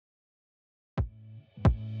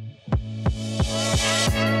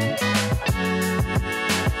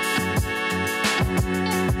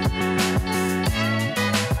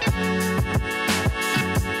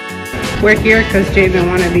We're here because Javen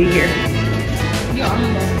want to be here.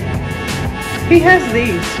 He has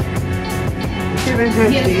these. Javen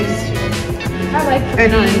has these. I like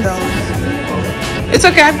those. It's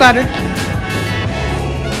okay, I've got it.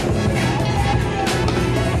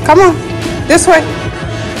 Come on, this way.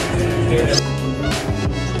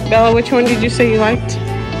 Bella, which one did you say you liked?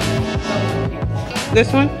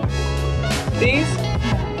 This one? These?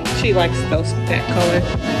 She likes those, that color.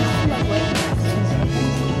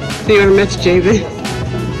 So you want to match Javen?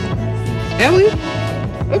 Ellie?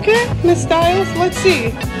 Okay, Miss Styles, let's see.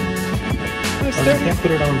 You can't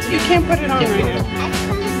put it on. You can't put it on right now.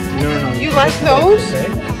 No. You like those?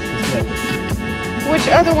 Which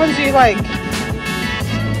other ones do you like?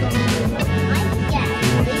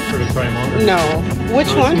 No.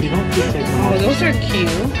 Which one? Oh, those are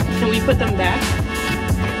cute. Can we put them back?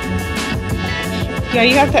 Yeah,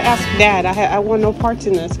 you have to ask Dad. I want no parts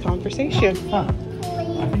in this conversation. Huh.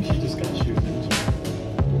 I think she just got shoes.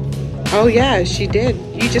 Oh yeah, she did.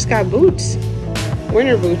 You just got boots.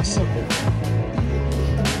 Winter boots. We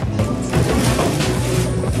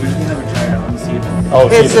can have a try it on and see if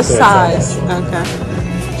It's the size. Okay.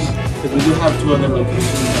 Because we do have 2 other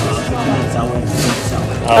locations.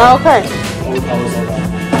 Okay.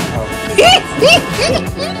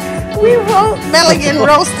 We Bella getting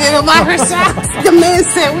roasted about her socks. The man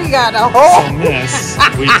said we got a whole. So miss,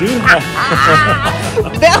 we do have.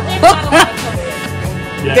 Bella.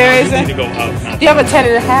 Yeah, There no, is we a. need to go up. Do you have a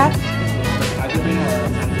 10.5?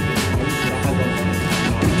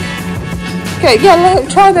 Okay, yeah,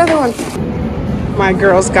 try the other one. My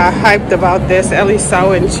girls got hyped about this. Ellie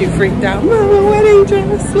saw it and she freaked out. Mama, wedding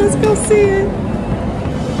dress. Let's go see it.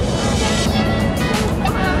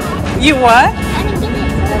 You what?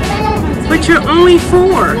 But you're only 4. It's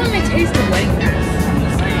not my taste of wedding dress. I'm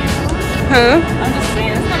just saying. Huh? I'm just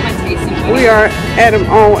saying, it's not my taste of wedding. We are at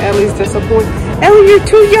Ellie's disappointed. Ellie, you're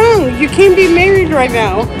too young. You can't be married right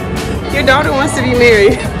now. Your daughter wants to be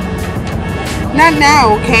married. Not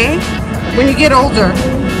now, okay? When you get older,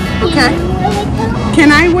 okay?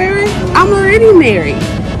 Can I wear it? I'm already married.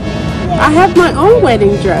 I have my own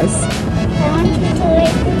wedding dress.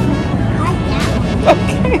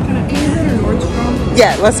 Okay.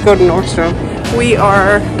 Yeah, let's go to Nordstrom. We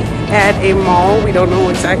are at a mall. We don't know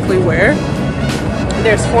exactly where.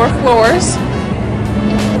 There's 4 floors.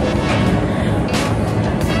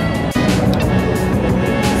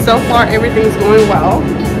 So far, everything's going well.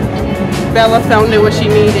 Bella found what she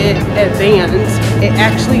needed at Vans. It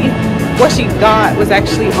actually, what she got was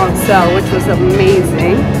actually on sale, which was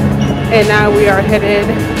amazing. And now we are headed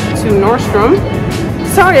to Nordstrom.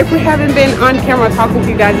 Sorry if we haven't been on camera talking to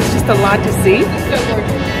you guys. It's just a lot to see. So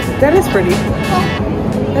gorgeous. That is pretty.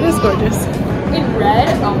 That is gorgeous. In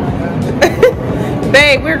red? Oh my god.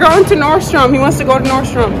 Babe, we're going to Nordstrom. He wants to go to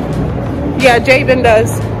Nordstrom. Yeah, Javen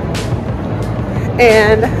does.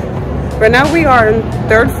 And right now we are on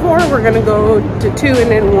 3rd floor. We're gonna go to 2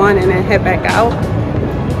 and then 1 and then head back out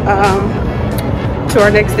to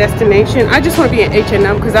our next destination. I just want to be at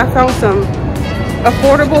H&M because I found some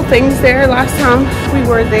affordable things there last time we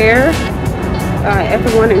were there, at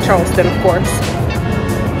the one in Charleston, of course.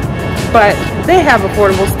 But they have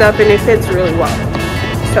affordable stuff and it fits really well.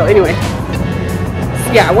 So anyway,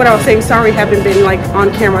 yeah, what I was saying, sorry, haven't been like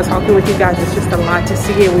on camera talking with you guys. It's just a lot to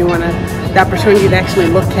see and we want the opportunity to actually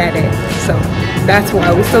look at it. So that's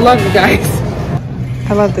why we still love you guys.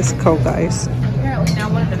 I love this coat, guys. Apparently now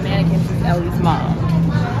one of the mannequins is Ellie's mom.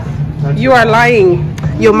 You are lying.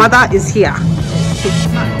 Your mother is here. Come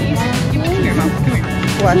here, Mom. Come here.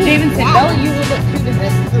 What? Javen said, Bella, you will look cute in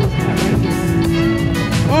this.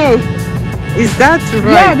 Is that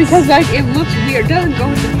right? Yeah, because like it looks weird. It doesn't go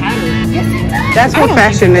with the pattern. Yes, it does. That's what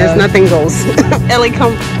fashion is. Nothing goes. Ellie,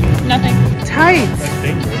 come. Nothing. Tights. That's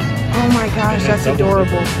dangerous. Oh my gosh, that's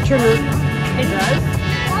adorable. Turn it. It does?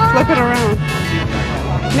 Flip it around.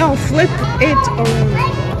 No, flip it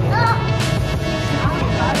around.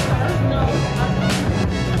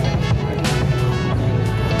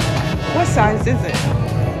 What size is it?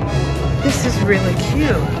 This is really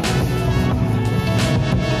cute.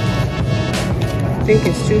 I think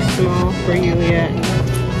it's too small for you yet.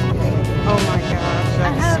 Oh my gosh.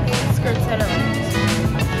 I have skirts that are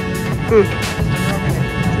like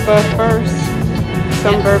But first,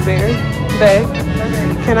 some Burberry. Babe,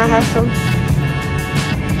 can I have some?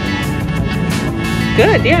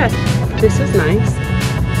 Good, yeah. This is nice.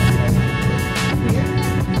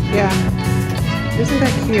 Yeah. Isn't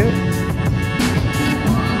that cute?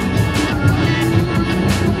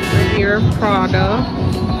 Right here, Prada.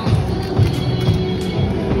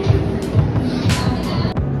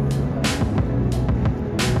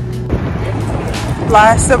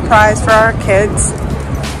 Last surprise for our kids.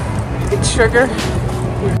 It's sugar.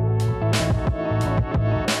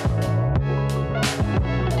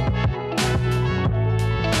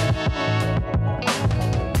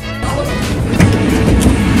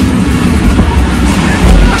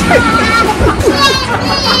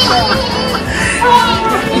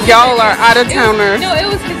 Y'all are out of towners. No, it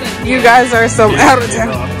was his idea. You guys are some out of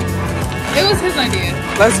town. It was his idea.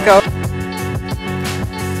 Let's go.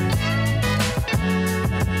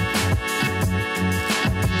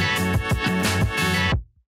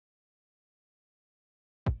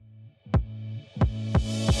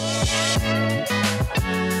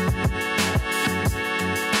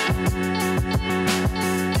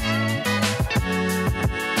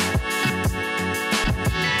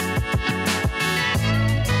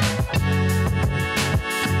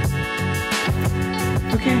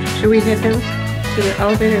 Okay, should we head down to the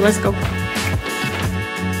elevator? Let's go.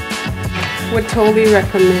 Would totally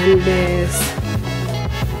recommend this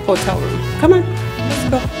hotel room. Come on, let's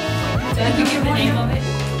go. Did you give the name of it?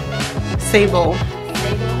 Sable.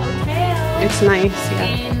 Sable Hotel. It's nice, yeah.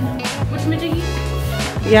 In which Majiggy?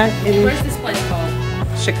 Yeah, in Where's this place called?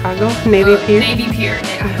 Chicago, Navy Pier. Navy Pier.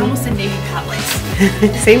 I almost said Navy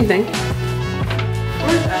Palace. Same thing.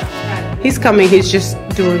 Where's that? He's coming. He's just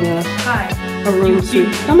doing a room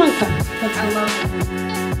suite. Come on, come. I love it.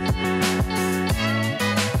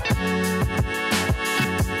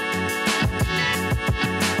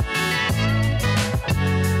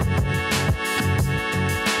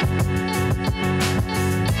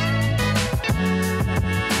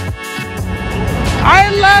 I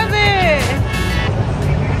love it.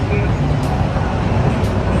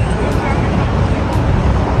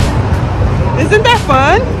 Isn't that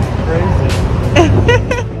fun?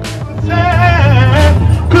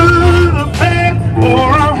 Good or bad, or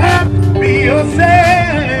I'm happy or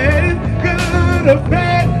sad. Good or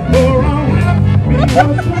bad, or I'm happy or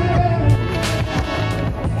sad.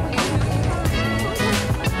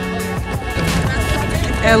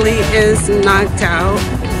 Ellie is knocked out.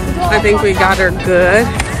 I think we got her good.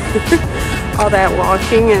 All that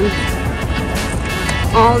walking and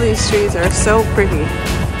all these trees are so pretty.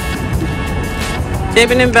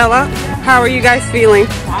 David and Bella, how are you guys feeling?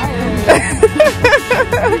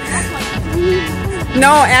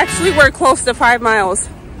 No, actually we're close to 5 miles.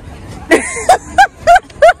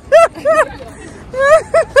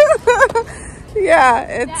 Yeah,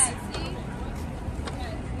 it's...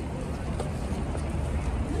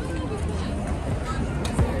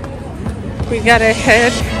 We gotta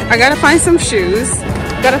head. I gotta find some shoes.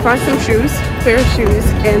 Pair of shoes,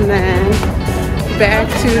 and then back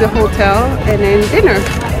to the hotel, and then dinner.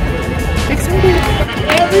 Excited.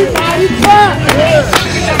 Everybody clap!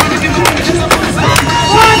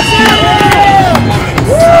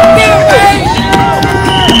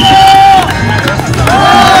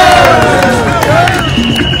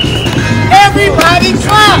 Everybody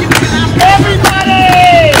clap! Everybody!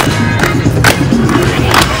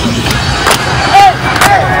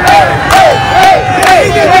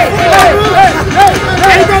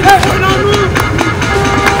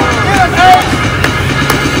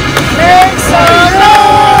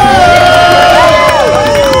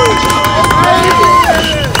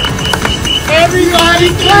 Everybody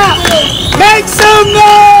clap! Make some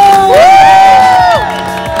noise!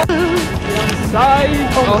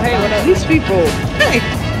 Oh, hey, what up? These people. Hey.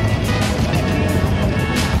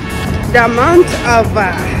 The amount of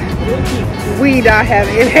weed I have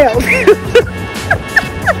inhaled.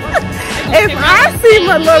 If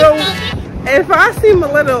I seem a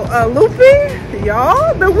little loopy,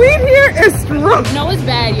 y'all, the weed here is strong. No, it's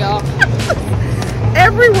bad, y'all.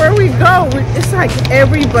 Everywhere we go, it's like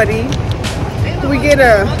everybody. We get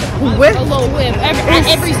a whiff. A little whiff. At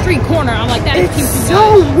every street corner, I'm like, that is It's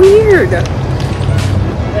so weird.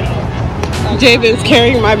 Javen's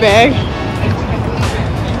carrying my bag.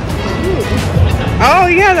 Oh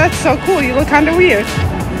yeah, that's so cool. You look kind of weird.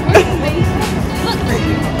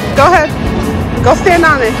 Go ahead. Go stand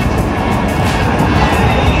on it.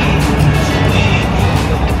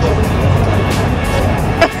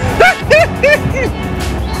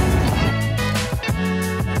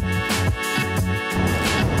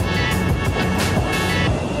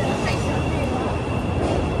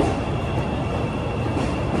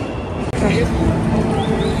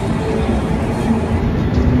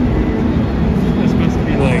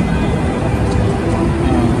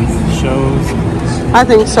 I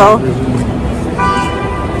think so.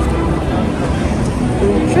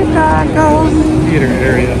 Chicago. Theater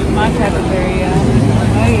area. My type of area.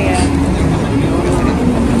 Oh yeah.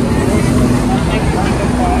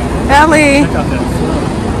 Ellie.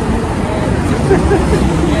 I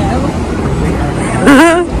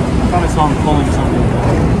thought I saw him pulling something.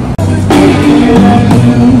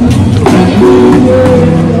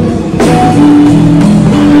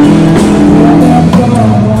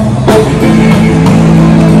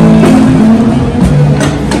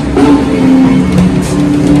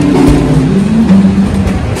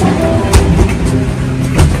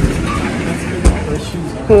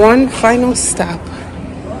 One final stop.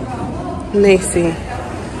 Macy.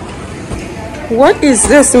 What is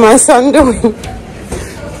this my son doing?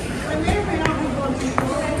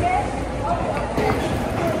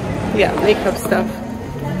 Yeah, makeup stuff.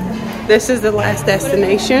 This is the last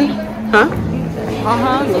destination. Huh?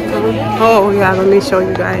 Oh yeah, let me show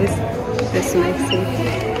you guys. This Macy.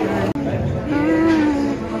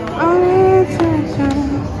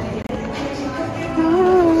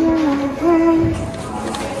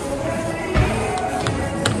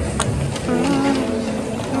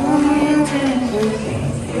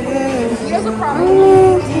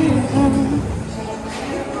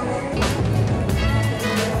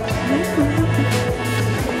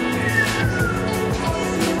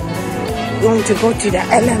 Going to go to the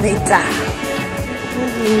elevator.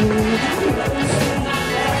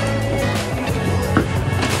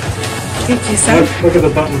 Thank you, sir. Look at the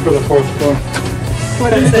button for the 4th floor.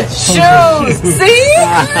 What is it? Shoes! See?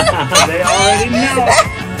 They already know.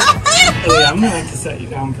 Oh, yeah, I'm going to set you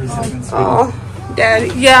down for a second. Oh, Daddy.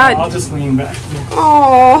 Yeah. I'll just lean back.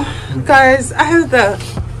 Oh, guys, I have the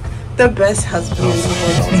best husband in the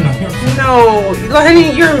world. No,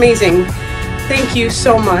 honey, you're amazing. Thank you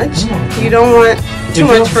so much. You don't want too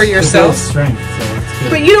much for yourself. Strength, so it's good.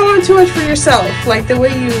 But you don't want too much for yourself. Like the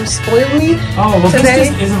way you spoil me Oh, well, today. this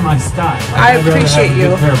just isn't my style. I appreciate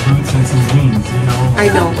you. A pair of boots and some jeans, you know. I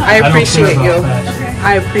know. I appreciate you. Fashion.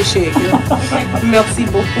 I appreciate you. Merci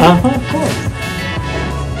beaucoup. Of course.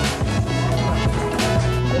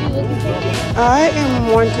 I am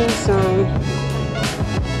wanting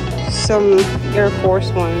some Air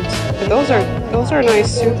Force ones. But those are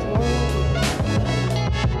nice too.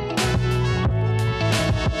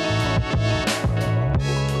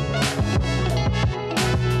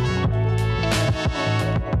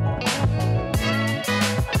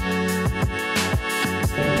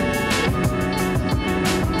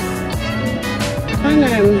 Kind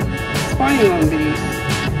of spying on these.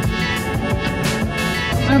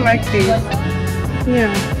 I like these.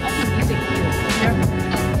 Yeah.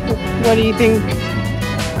 What do you think?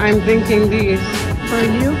 I'm thinking these. For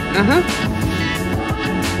you?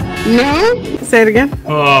 No? Say it again.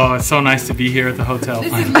 Oh, it's so nice to be here at the hotel.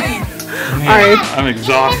 This is me. Man, I'm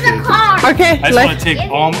exhausted. Okay. I just want to take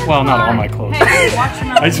all, well, not all my clothes. Hey, watch your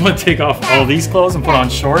mouth. I just want to take off all these clothes and put on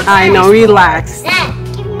shorts. I know, relax. Dad,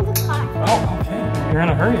 give me the card. Oh, okay. You're in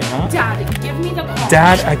a hurry, huh? Dad, give me the card.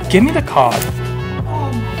 Dad, give me the card.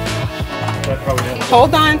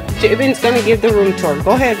 Hold on. Jabin's gonna give the room tour.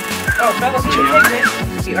 Go ahead. Oh, fellas, you take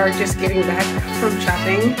this. We are just getting back from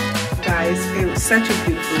shopping. Guys, it was such a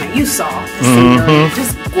beautiful night. You saw the scenery,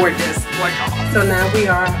 just gorgeous. So now we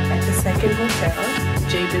are at the second hotel.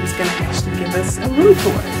 Jabin's gonna actually give us a room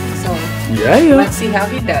tour. So let's see how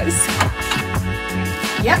he does.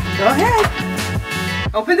 Yep, go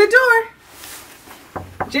ahead. Open the door.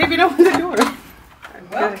 Jabin, open the door.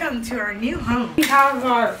 Welcome to our new home. We have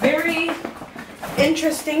our very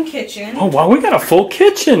interesting kitchen. Oh, wow, we got a full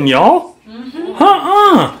kitchen, y'all.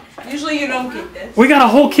 Usually you don't get this. We got a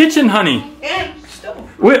whole kitchen, honey. And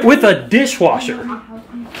stove. With a dishwasher.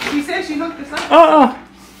 She said she hooked us up.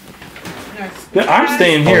 I'm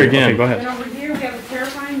staying here again. Okay, go And ahead. over here we have a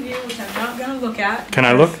terrifying view, which I'm not going to look at. Can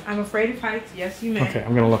I look? I'm afraid of heights. Yes, you may. Okay,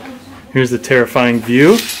 I'm going to look. Here's the terrifying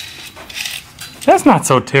view. That's not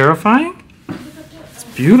so terrifying. It's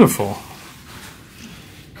beautiful.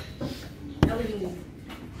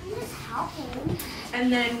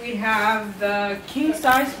 And then we have the king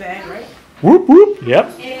size bed, right? Whoop, whoop.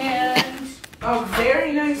 Yep. And a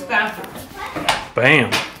very nice bathroom.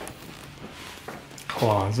 Bam.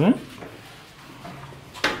 Closet.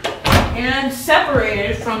 And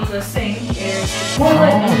separated from the sink is the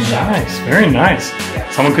toilet and the shower. Nice. Very nice. Yeah.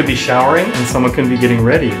 Someone could be showering and someone could be getting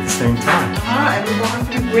ready at the same time. And we're going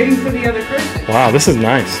to be waiting for the other person. Wow, this is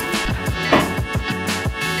nice.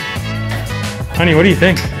 Honey, what do you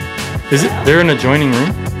think? Is it? They're in an adjoining room?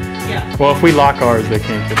 Yeah. Well, if we lock ours, they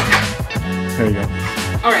can't get in. There you go.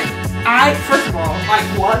 All right. First of all, like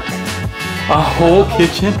what? A whole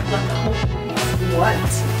kitchen? What?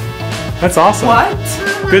 That's awesome. What?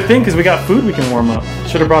 Good thing, because we got food we can warm up.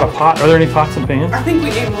 Should have brought a pot. Are there any pots and pans? I think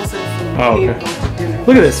we ate most of the food. Oh, We okay. ate most of dinner.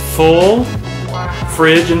 Look at this. Full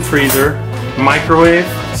fridge and freezer, microwave,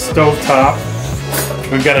 stovetop.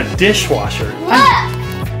 We've got a dishwasher. Look! I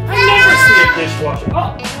never see a dishwasher.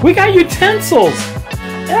 Oh, we got utensils.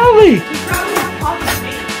 Ellie.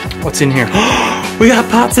 What's in here? We got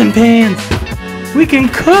pots and pans. We can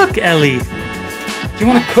cook, Ellie. Do you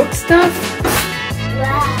want to cook stuff?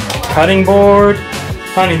 Wow. Cutting board.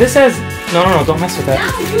 Honey, this has... No, don't mess with that.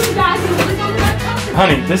 Now you guys are living on that.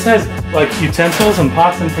 Honey, this has like utensils and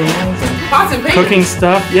pots and pans and Pots and pans. cooking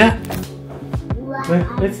stuff. Yeah.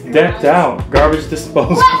 Wow. It's decked out. Garbage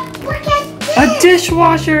disposal. Look at this! A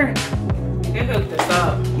dishwasher. They hooked this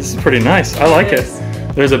up. This is pretty nice. I like it.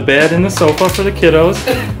 There's a bed and the sofa for the kiddos.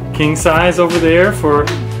 King size over there for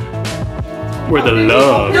where the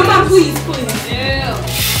love. No, Mom, please.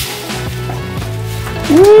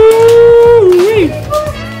 Woo-wee.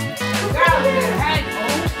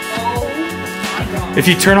 If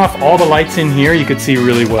you turn off all the lights in here, you could see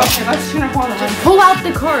really well. Okay, let's turn up all the lights. Pull out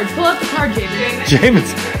the card. Pull out the card, Javen.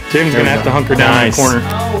 James gonna have to hunker down in the corner.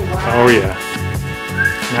 Oh, wow. Oh yeah.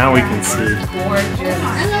 Now we can see. Gorgeous.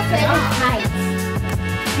 I'm afraid of heights.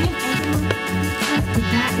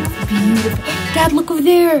 Beautiful. Dad, look over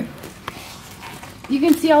there. You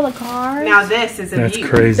can see all the cars. Now this is a That's view. It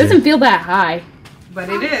crazy. doesn't feel that high. But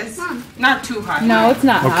it is. Not too high. No, it's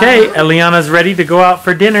not Okay, high. Eliana's ready to go out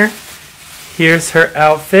for dinner. Here's her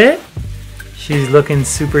outfit. She's looking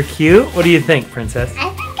super cute. What do you think, Princess? I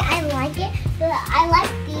think I like it, but I like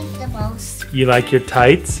these the most. You like your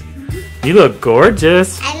tights? You look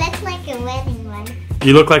gorgeous. I look like a wedding one.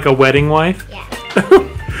 You look like a wedding wife? Yeah.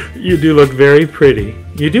 You do look very pretty.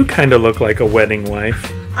 You do kind of look like a wedding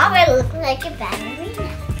wife. I would look like a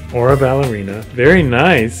ballerina. Or a ballerina. Very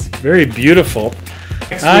nice. Very beautiful.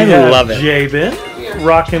 I love it. Jabin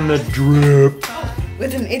rocking the drip.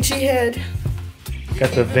 With an itchy head.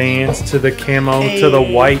 Got the Vans to the camo to the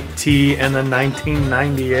white tee and the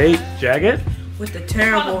 1998 jacket. With the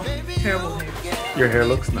terrible hair. Your hair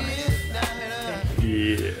looks nice.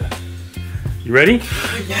 Yeah. You ready?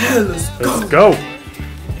 Yeah, Let's go.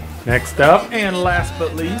 Next up, and last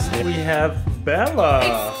but least, we have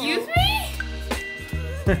Bella. Excuse me?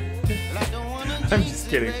 I'm just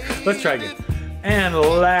kidding. Let's try again. And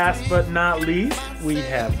last but not least, we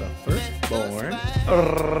have the firstborn,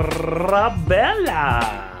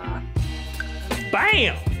 Rabella.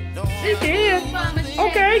 Bam! She did.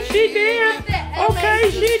 Okay, she did. Okay,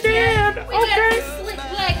 she did. We got Okay. the slick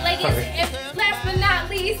black leggings, Sorry. and last but not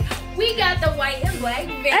least, we got the white and black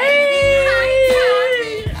vans.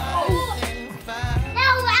 Hey! No,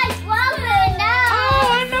 I love it now. Oh,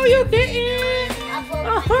 I know you didn't. Yeah.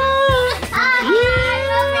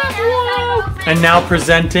 And now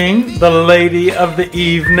presenting the lady of the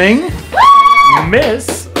evening,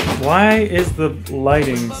 Miss. Why is the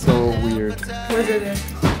lighting so weird? Where's it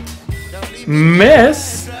in?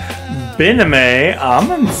 Miss Biname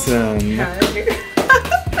Amundsen.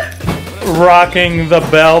 Rocking the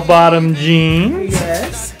bell-bottom jeans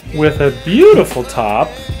Yes. with a beautiful top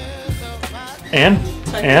and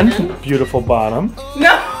beautiful bottom.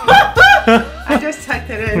 No. I just tucked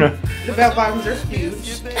it in. The bell bottoms are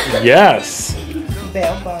huge. Yes.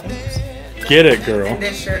 Bell bottoms. Get it, girl.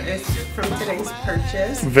 This shirt is from today's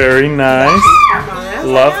purchase. Very nice.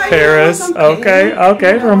 Love Paris. Okay,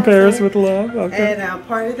 okay, from Paris with love. Okay. And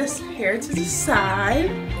part of this hair to the side.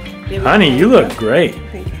 Honey, you look great.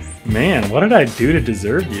 Thanks. Man, what did I do to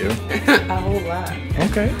deserve you? A whole lot.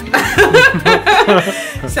 Okay.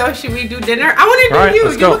 So should we do dinner? I want to do All right, you.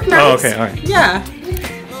 let's You go. look nice. Oh, okay, all right. Yeah.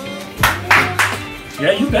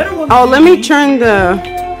 Yeah, you better want Oh, let me turn the.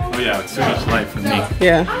 Oh yeah, it's too much light for me.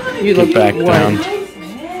 Yeah. You Get look back white. down.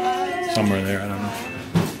 Somewhere there, I don't know.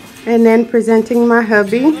 And then presenting my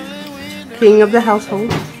hubby, king of the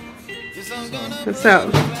household. What's up?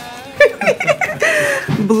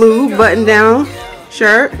 Blue button-down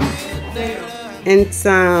shirt and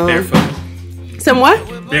some. Barefooted. Some what?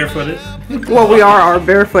 Barefooted. Well, we are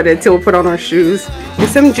barefooted till we put on our shoes. And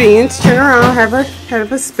some jeans. Turn around, have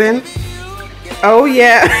a spin. Oh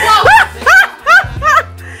yeah.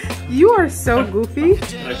 You are so goofy.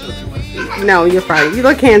 No, you're fine. You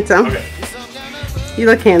look handsome. Okay. You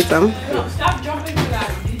look handsome. Stop jumping to that.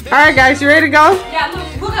 All right, guys, you ready to go? Yeah,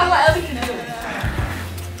 look at what Ellie can do.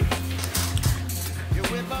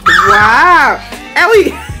 Wow,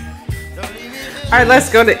 Ellie. All right, let's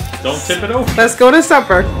go to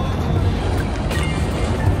supper.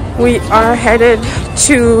 We are headed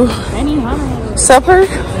to supper.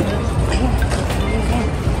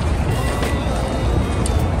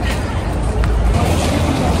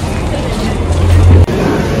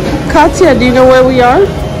 Katya, do you know where we are?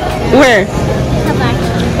 Where?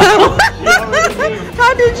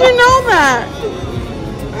 How did you know that?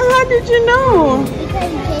 How did you know?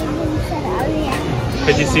 Because Jaden said, oh yeah.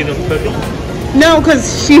 Did you see them cooking? No,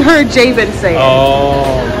 because she heard Javen say it.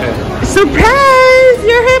 Oh, okay. Surprise!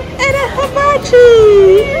 You're hip at a hibachi!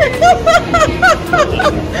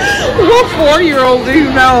 What 4-year-old do you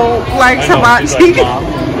know likes I know, hibachi? she's like, Mom, we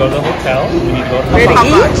go to the hotel, we need to go to Ready to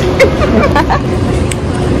hibachi. eat?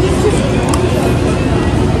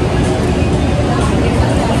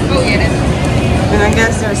 Go get it. And I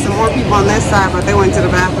guess there's some more people on this side, but they went to the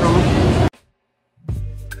bathroom.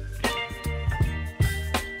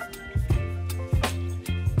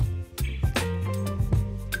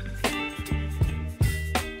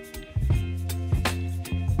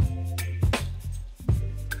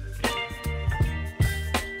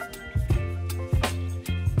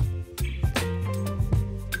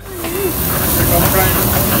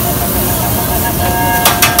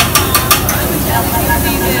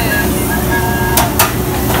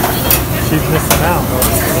 She's missing out.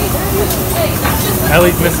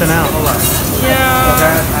 Ellie's missing out.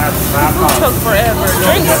 Yeah. Food took forever.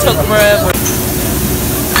 Drinks took forever.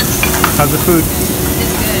 How's the food?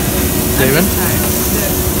 It's good. David?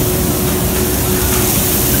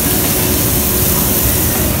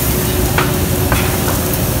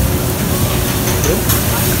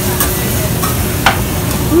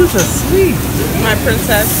 Who's asleep? My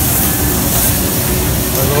princess.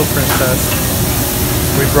 Our little princess.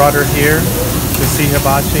 We brought her here to see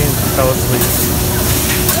hibachi and she fell asleep.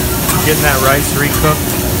 Getting that rice recooked.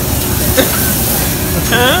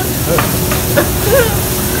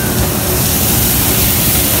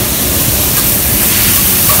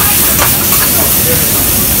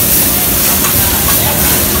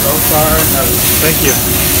 So far, thank you.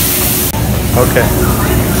 Okay.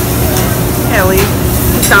 Ellie.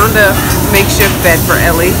 We found a makeshift bed for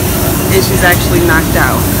Ellie, and she's actually knocked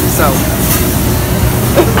out. So.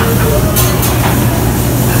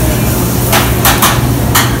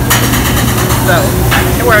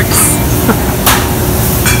 It works.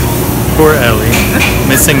 Poor Ellie,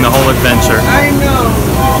 missing the whole adventure. I know.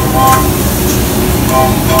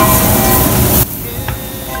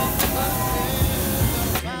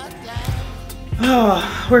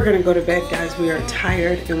 Oh, we're gonna go to bed, guys. We are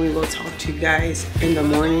tired, and we will talk to you guys in the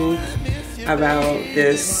morning about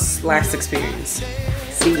this last experience.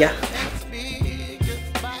 See ya.